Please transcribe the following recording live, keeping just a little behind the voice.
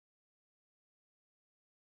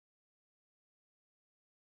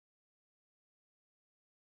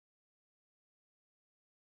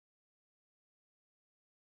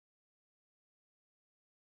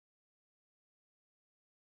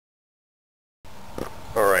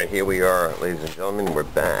Alright, here we are, ladies and gentlemen. We're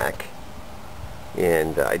back.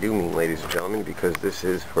 And I do mean ladies and gentlemen because this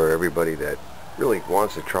is for everybody that really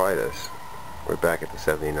wants to try this. We're back at the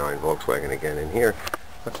 79 Volkswagen again. And here,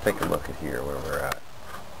 let's take a look at here where we're at.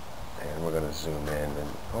 And we're going to zoom in and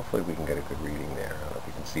hopefully we can get a good reading there. I don't know if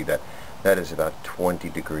you can see that. That is about 20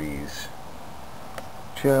 degrees.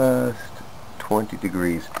 Just 20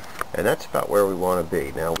 degrees. And that's about where we want to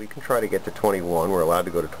be. Now we can try to get to 21. We're allowed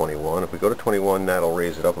to go to 21. If we go to 21, that'll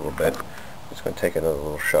raise it up a little bit. I'm just going to take another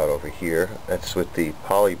little shot over here. That's with the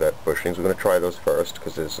poly bushings. We're going to try those first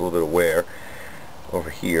because there's a little bit of wear over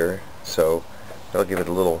here. So that'll give it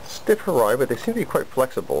a little stiffer ride, but they seem to be quite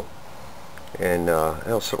flexible. And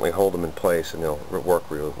it'll certainly hold them in place and they'll work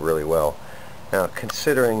really well. Now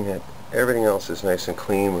considering that everything else is nice and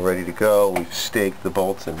clean, we're ready to go. We've staked the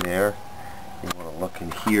bolts in there. You want to look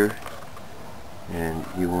in here and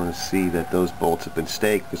you want to see that those bolts have been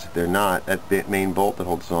staked, because if they're not, that main bolt that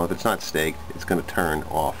holds it on, if it's not staked, it's going to turn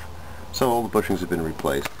off. So all the bushings have been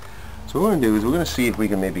replaced. So what we're going to do is we're going to see if we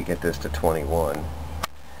can maybe get this to 21.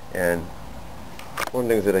 And one of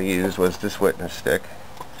the things that I used was this witness stick.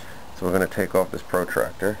 So we're going to take off this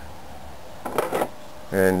protractor.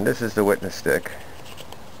 And this is the witness stick.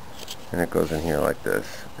 And it goes in here like this.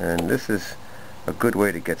 And this is a good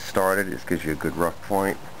way to get started. This gives you a good rough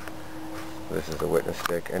point. This is the witness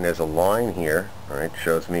stick, and there's a line here. Alright,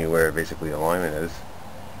 shows me where basically the alignment is.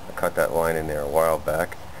 I cut that line in there a while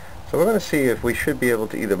back. So we're going to see if we should be able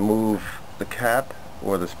to either move the cap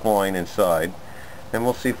or the spline inside, and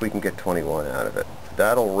we'll see if we can get 21 out of it.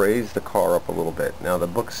 That'll raise the car up a little bit. Now the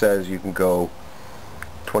book says you can go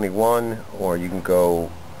 21 or you can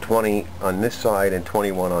go 20 on this side and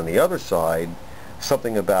 21 on the other side.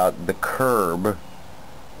 Something about the curb,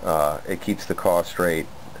 it keeps the car straight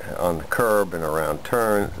on the curb and around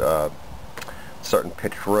turns, certain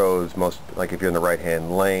pitched roads, most like if you're in the right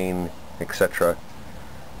hand lane, etc.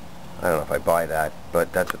 I don't know if I buy that,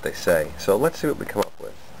 but that's what they say. So let's see what we come up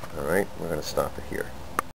with. Alright, we're going to stop it here.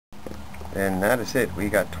 And that is it. We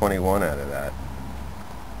got 21 out of that.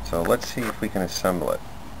 So let's see if we can assemble it.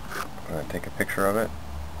 I'm going to take a picture of it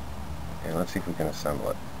and let's see if we can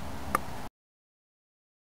assemble it.